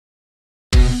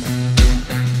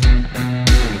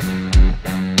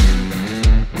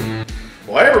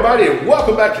everybody, and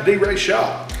welcome back to D-Ray's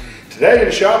shop. Today in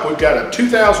the shop we've got a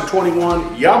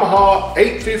 2021 Yamaha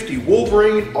 850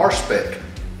 Wolverine R-Spec.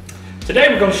 Today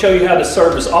we're going to show you how to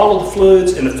service all of the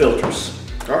fluids and the filters.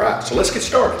 Alright, so let's get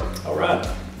started. Alright.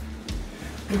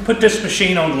 We put this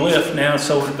machine on the lift now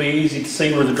so it'll be easy to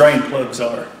see where the drain plugs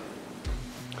are.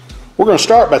 We're going to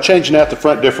start by changing out the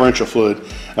front differential fluid.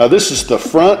 This is the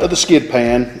front of the skid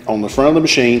pan on the front of the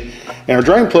machine, and our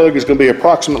drain plug is going to be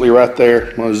approximately right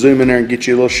there. I'm going to zoom in there and get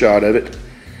you a little shot of it.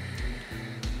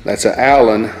 That's an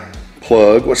Allen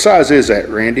plug. What size is that,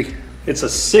 Randy? It's a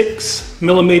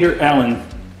 6mm Allen.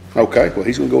 Okay, well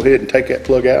he's going to go ahead and take that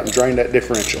plug out and drain that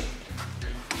differential.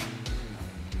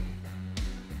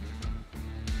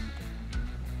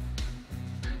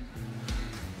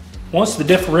 Once the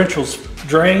differential's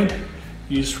drained,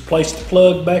 you just replace the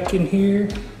plug back in here,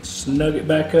 snug it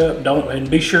back up,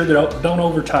 and be sure that don't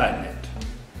over tighten it.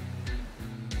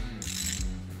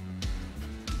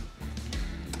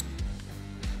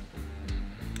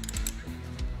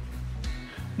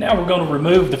 Now we're going to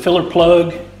remove the filler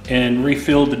plug and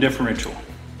refill the differential.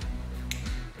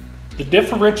 The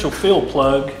differential fill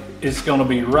plug is going to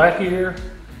be right here,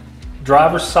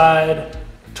 driver's side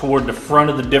toward the front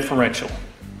of the differential.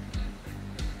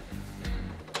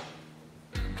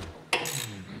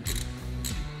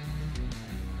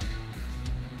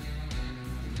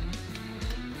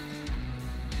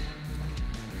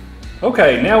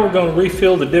 Okay, now we're going to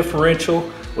refill the differential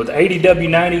with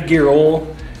 80W90 gear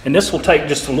oil, and this will take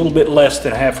just a little bit less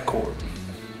than half a quart.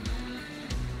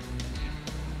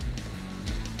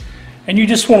 And you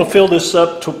just want to fill this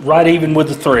up to right even with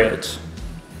the threads.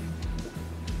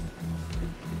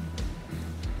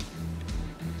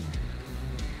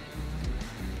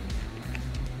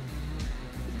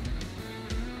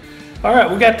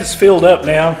 Alright, we got this filled up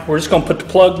now. We're just going to put the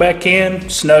plug back in,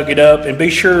 snug it up, and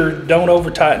be sure don't over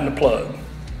tighten the plug.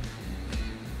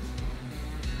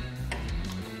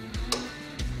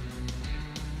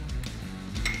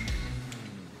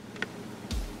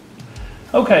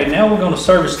 Okay, now we're going to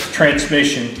service the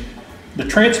transmission. The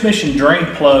transmission drain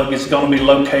plug is going to be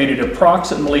located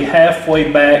approximately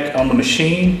halfway back on the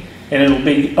machine, and it'll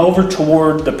be over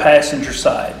toward the passenger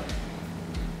side.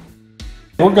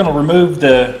 We're going to remove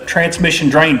the transmission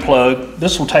drain plug.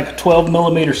 This will take a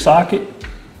 12mm socket.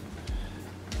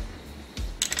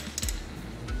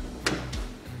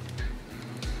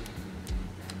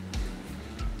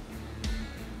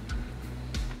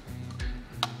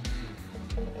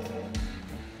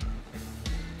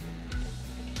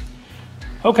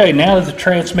 Okay, now that the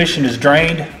transmission is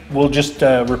drained, we'll just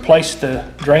replace the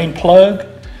drain plug,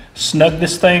 snug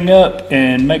this thing up,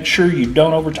 and make sure you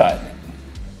don't over tighten it.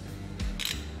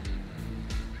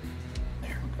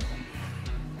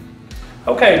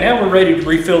 Okay, now we're ready to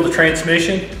refill the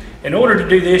transmission. In order to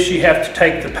do this, you have to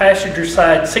take the passenger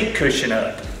side seat cushion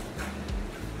up.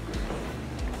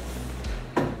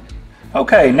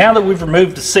 Okay, now that we've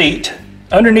removed the seat,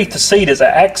 underneath the seat is an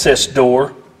access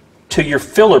door to your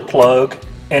filler plug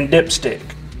and dipstick.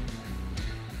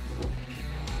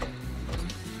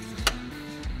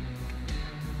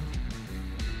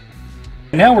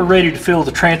 Now we're ready to fill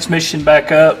the transmission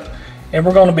back up, and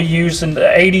we're going to be using the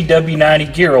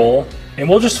 80W90 gear oil. And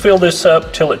we'll just fill this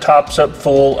up till it tops up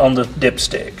full on the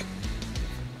dipstick.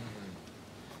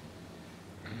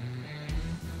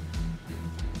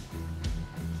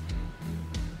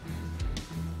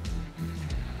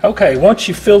 Okay, once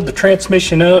you've filled the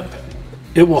transmission up,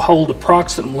 it will hold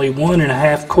approximately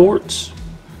 1.5 quarts.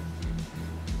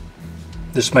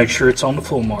 Just make sure it's on the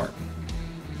full mark.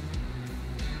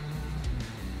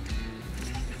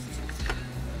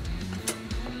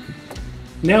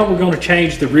 Now we're going to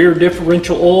change the rear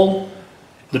differential oil.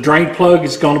 The drain plug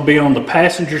is going to be on the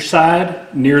passenger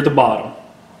side near the bottom.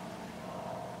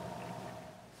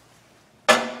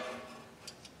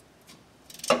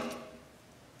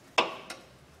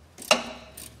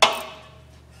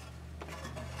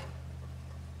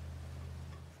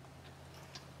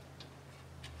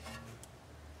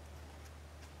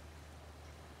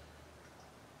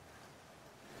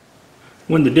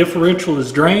 When the differential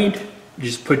is drained,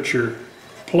 just put your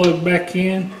plug back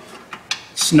in,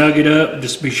 snug it up,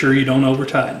 just be sure you don't over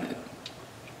tighten it.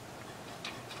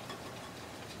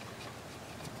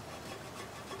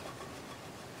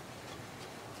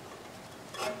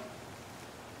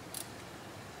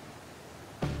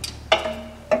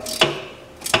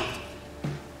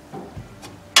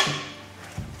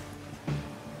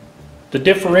 The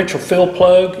differential fill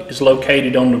plug is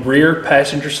located on the rear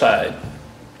passenger side.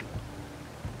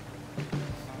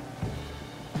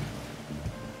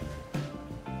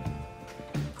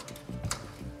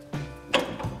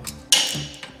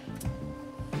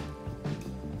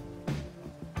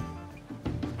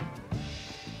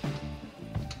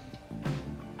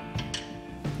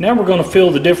 Now we're going to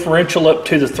fill the differential up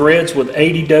to the threads with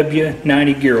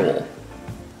 80W90 gear oil.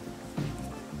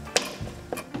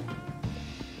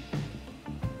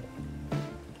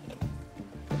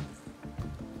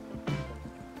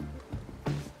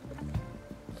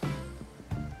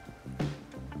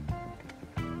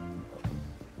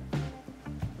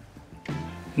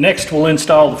 Next, we'll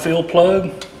install the fill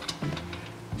plug.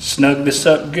 Snug this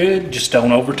up good, just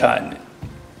don't over tighten it.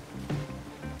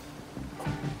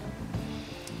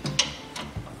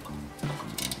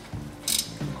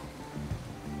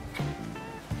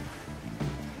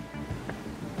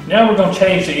 Now we're going to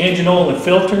change the engine oil and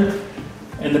filter,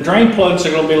 and the drain plugs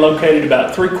are going to be located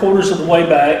about 3/4 of the way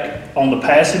back on the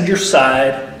passenger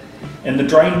side, and the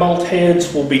drain bolt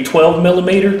heads will be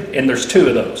 12mm, and there's 2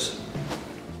 of those.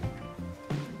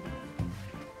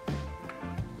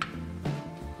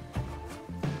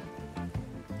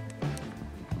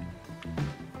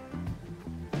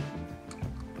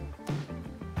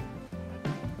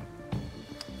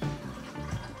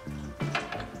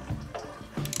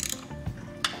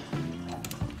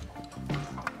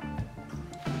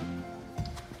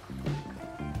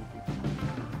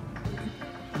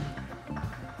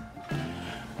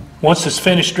 Once it's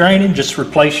finished draining, just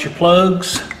replace your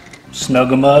plugs,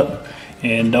 snug them up,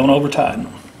 and don't over tighten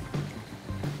them.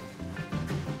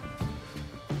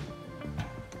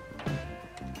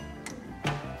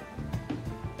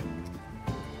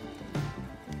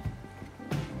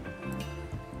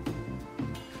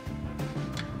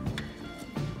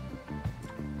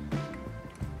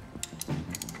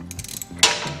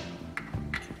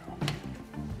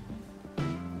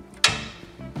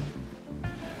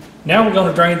 Now we're going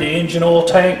to drain the engine oil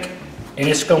tank, and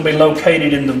it's going to be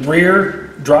located in the rear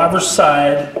driver's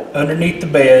side underneath the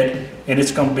bed, and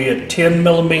it's going to be a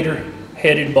 10mm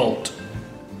headed bolt.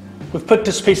 We've put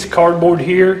this piece of cardboard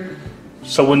here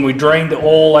so when we drain the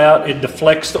oil out, it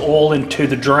deflects the oil into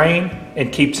the drain and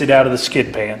keeps it out of the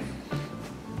skid pan.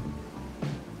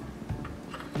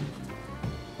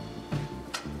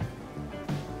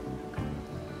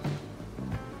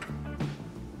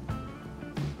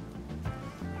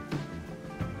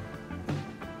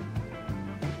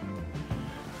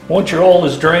 Once your oil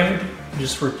is drained,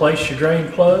 just replace your drain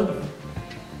plug,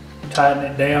 tighten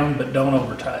it down, but don't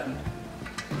over tighten.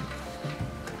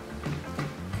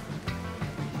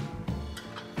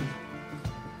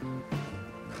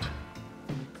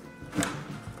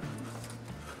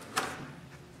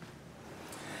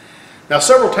 Now,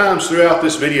 several times throughout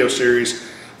this video series,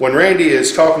 when Randy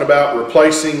is talking about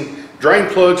replacing drain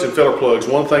plugs and filler plugs,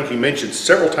 one thing he mentions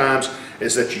several times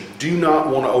is that you do not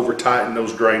want to over tighten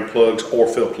those drain plugs or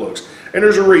fill plugs. And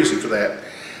there's a reason for that.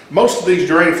 Most of these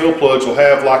drain fill plugs will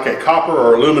have like a copper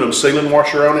or aluminum sealing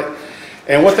washer on it.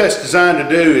 And what that's designed to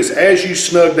do is as you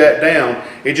snug that down,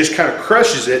 it just kind of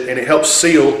crushes it and it helps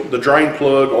seal the drain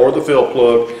plug or the fill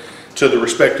plug to the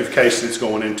respective case that it's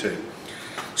going into.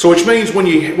 So which means when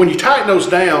you tighten those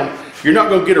down, you're not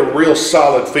going to get a real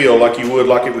solid feel like you would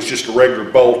like it was just a regular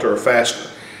bolt or a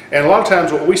fastener. And a lot of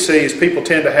times what we see is people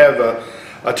tend to have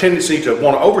a tendency to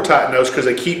want to over tighten those because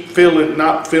they keep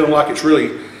not feeling like it's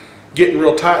really getting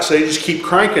real tight, so they just keep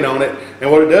cranking on it,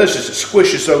 and what it does is it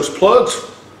squishes those plugs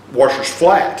washers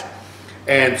flat,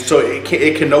 and so it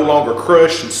can no longer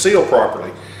crush and seal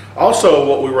properly. Also,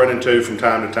 what we run into from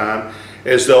time to time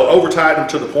is they'll over tighten them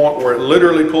to the point where it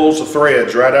literally pulls the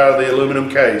threads right out of the aluminum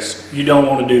case. You don't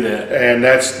want to do that. And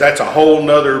that's a whole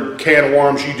nother can of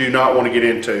worms you do not want to get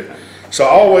into. So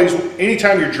always,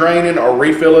 anytime you're draining or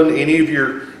refilling any of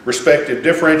your respective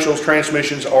differentials,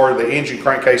 transmissions, or the engine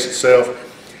crankcase itself,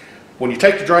 when you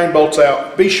take the drain bolts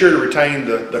out, be sure to retain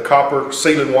the copper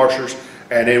sealing washers,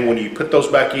 and then when you put those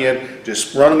back in,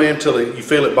 just run them in until you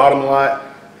feel it bottom light,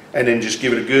 and then just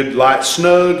give it a good light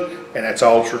snug, and that's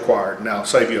all that's required. Now, it'll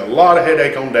save you a lot of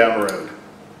headache on down the road.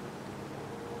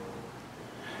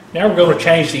 Now we're going to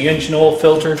change the engine oil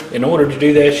filter. In order to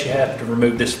do that, you have to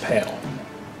remove this panel.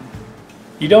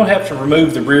 You don't have to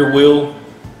remove the rear wheel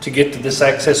to get to this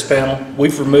access panel.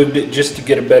 We've removed it just to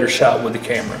get a better shot with the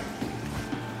camera.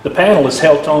 The panel is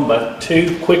held on by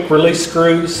 2 quick release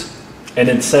screws and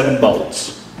then 7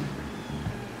 bolts.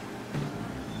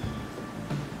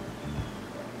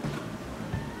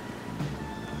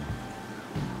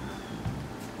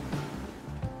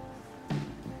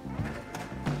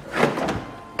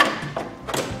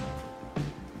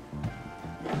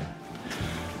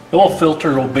 The oil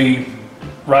filter will be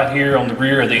right here on the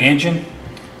rear of the engine.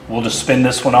 We'll just spin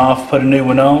this one off, put a new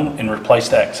one on, and replace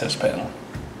the access panel.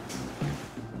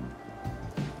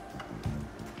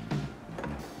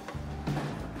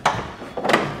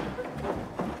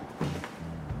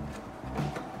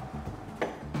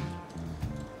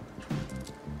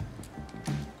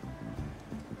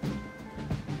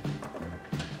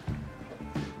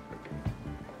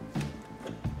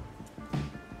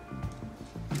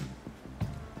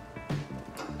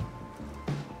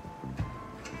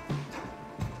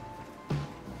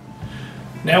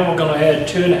 Now we're going to add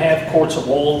 2.5 quarts of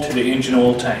oil to the engine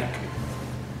oil tank.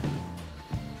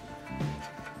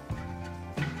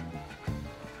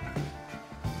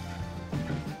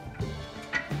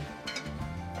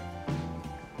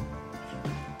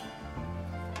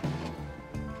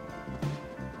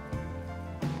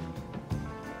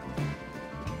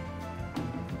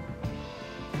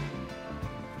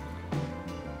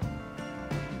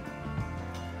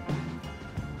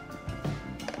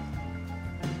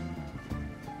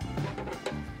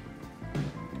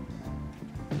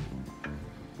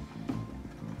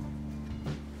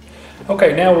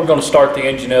 Okay, now we're going to start the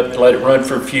engine up and let it run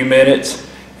for a few minutes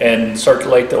and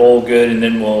circulate the oil good, and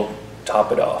then we'll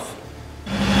top it off.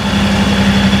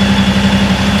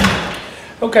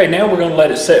 Okay, now we're going to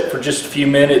let it set for just a few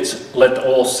minutes, let the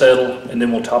oil settle, and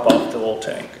then we'll top off the oil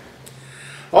tank.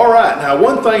 All right, now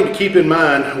one thing to keep in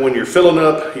mind when you're filling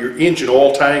up your engine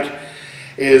oil tank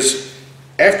is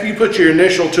after you put your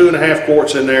initial 2.5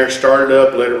 quarts in there, start it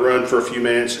up, let it run for a few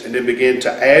minutes, and then begin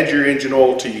to add your engine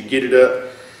oil till you get it up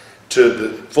to the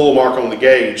full mark on the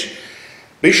gauge.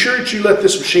 Be sure that you let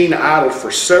this machine idle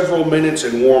for several minutes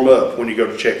and warm up when you go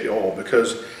to check the oil,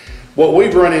 because what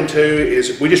we've run into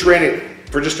is we just ran it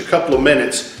for just a couple of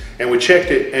minutes and we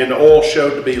checked it and the oil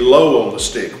showed to be low on the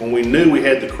stick when we knew we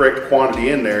had the correct quantity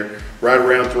in there, right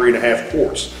around 3.5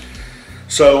 quarts.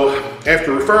 So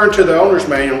after referring to the owner's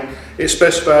manual, it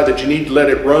specified that you need to let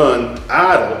it run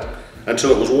idle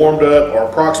until it was warmed up, or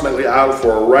approximately idle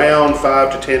for around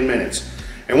 5 to 10 minutes.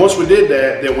 And once we did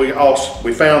that, then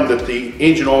we found that the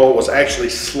engine oil was actually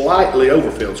slightly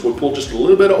overfilled. So we pulled just a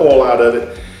little bit of oil out of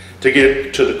it to get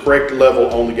it to the correct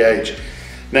level on the gauge.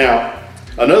 Now,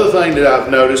 another thing that I've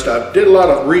noticed, I did a lot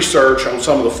of research on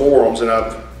some of the forums, and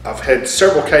I've had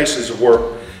several cases of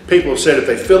where people have said if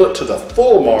they fill it to the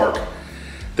full mark,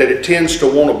 that it tends to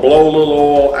want to blow a little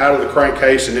oil out of the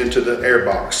crankcase and into the air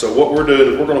box. So what we're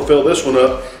doing is we're going to fill this one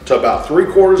up to about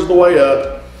 3/4 of the way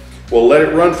up. We'll let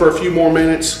it run for a few more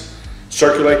minutes,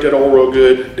 circulate that oil real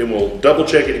good, then we'll double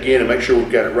check it again and make sure we've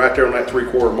got it right there on that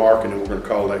 3/4 mark, and then we're going to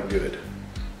call that good.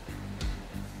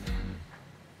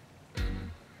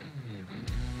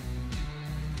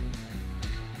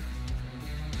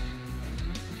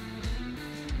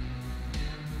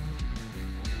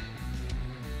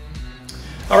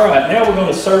 All right, now we're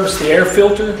going to service the air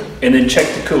filter and then check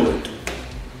the coolant.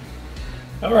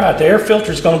 All right, the air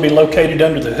filter is going to be located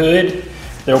under the hood.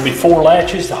 There will be 4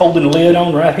 latches holding the lid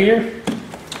on right here.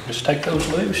 Just take those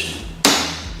loose,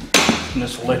 and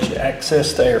this will let you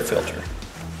access the air filter.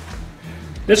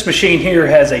 This machine here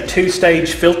has a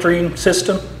 2-stage filtering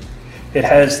system. It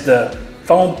has the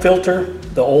foam filter,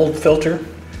 the oil filter,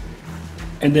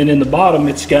 and then in the bottom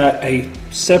it's got a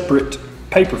separate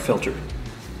paper filter.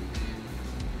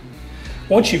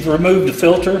 Once you've removed the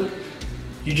filter,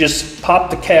 you just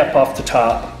pop the cap off the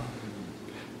top,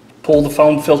 pull the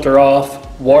foam filter off,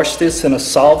 wash this in a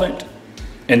solvent,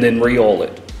 and then re-oil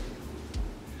it.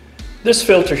 This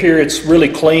filter here, it's really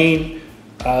clean.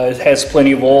 It has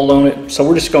plenty of oil on it, so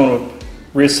we're just going to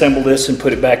reassemble this and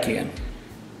put it back in.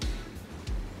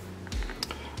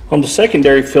 On the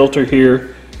secondary filter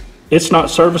here, it's not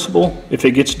serviceable. If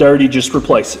it gets dirty, just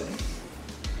replace it.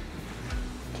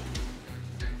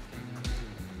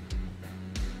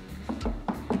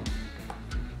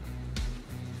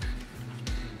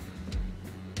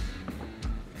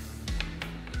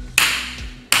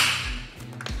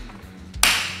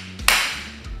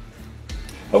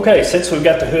 Okay, since we've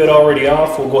got the hood already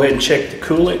off, we'll go ahead and check the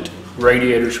coolant.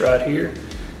 Radiator's right here.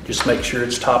 Just make sure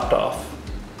it's topped off.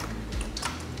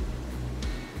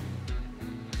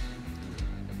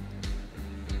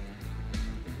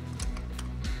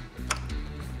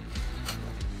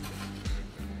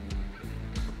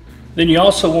 Then you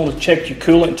also want to check your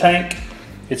coolant tank.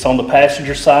 It's on the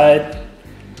passenger side.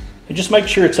 And just make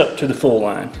sure it's up to the full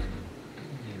line.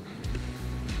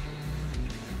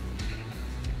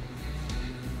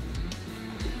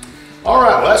 All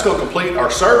right, well, that's going to complete our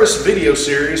service video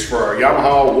series for our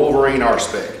Yamaha Wolverine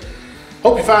R-Spec.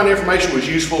 Hope you find the information was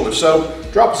useful. If so,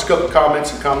 drop us a couple of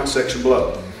comments in the comment section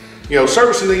below. You know,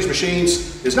 servicing these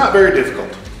machines is not very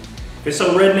difficult. If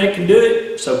some redneck can do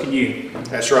it, so can you.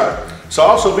 That's right. So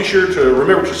also be sure to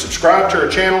remember to subscribe to our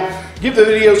channel, give the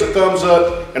videos a thumbs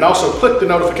up, and also click the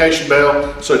notification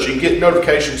bell so that you can get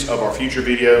notifications of our future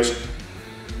videos.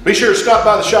 Be sure to stop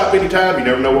by the shop anytime. You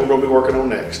never know what we're going to be working on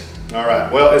next. All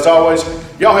right, well, as always,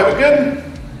 y'all have a good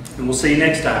one. And we'll see you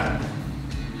next time.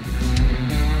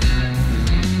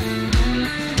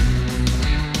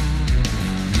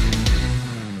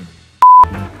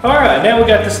 All right, now we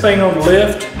got this thing on the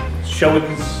lift. Show it.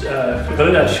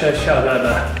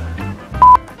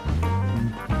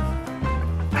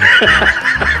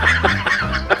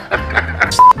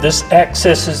 This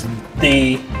accesses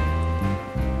the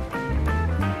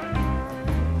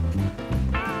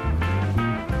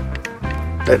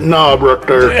that knob right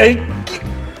there.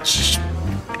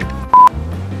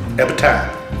 Have a tie.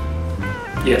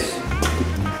 Yes.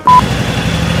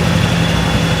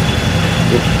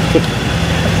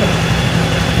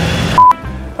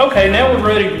 Okay, now we're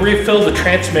ready to refill the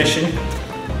transmission.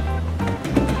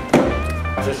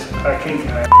 I can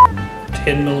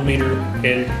 10 millimeter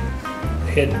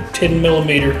head 10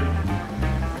 millimeter.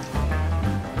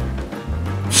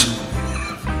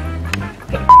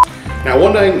 Now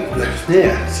one thing,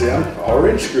 yeah, see, I'm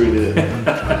already screwed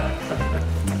up.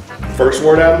 First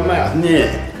word out of my mouth,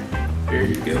 yeah. There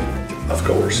you go. Of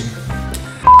course.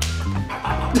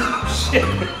 Shit.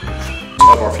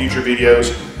 Of our future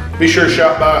videos, be sure to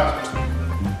shop by.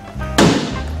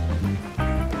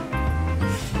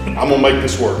 I'm gonna make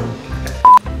this work.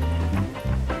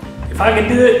 If I can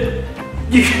do it,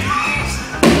 you can.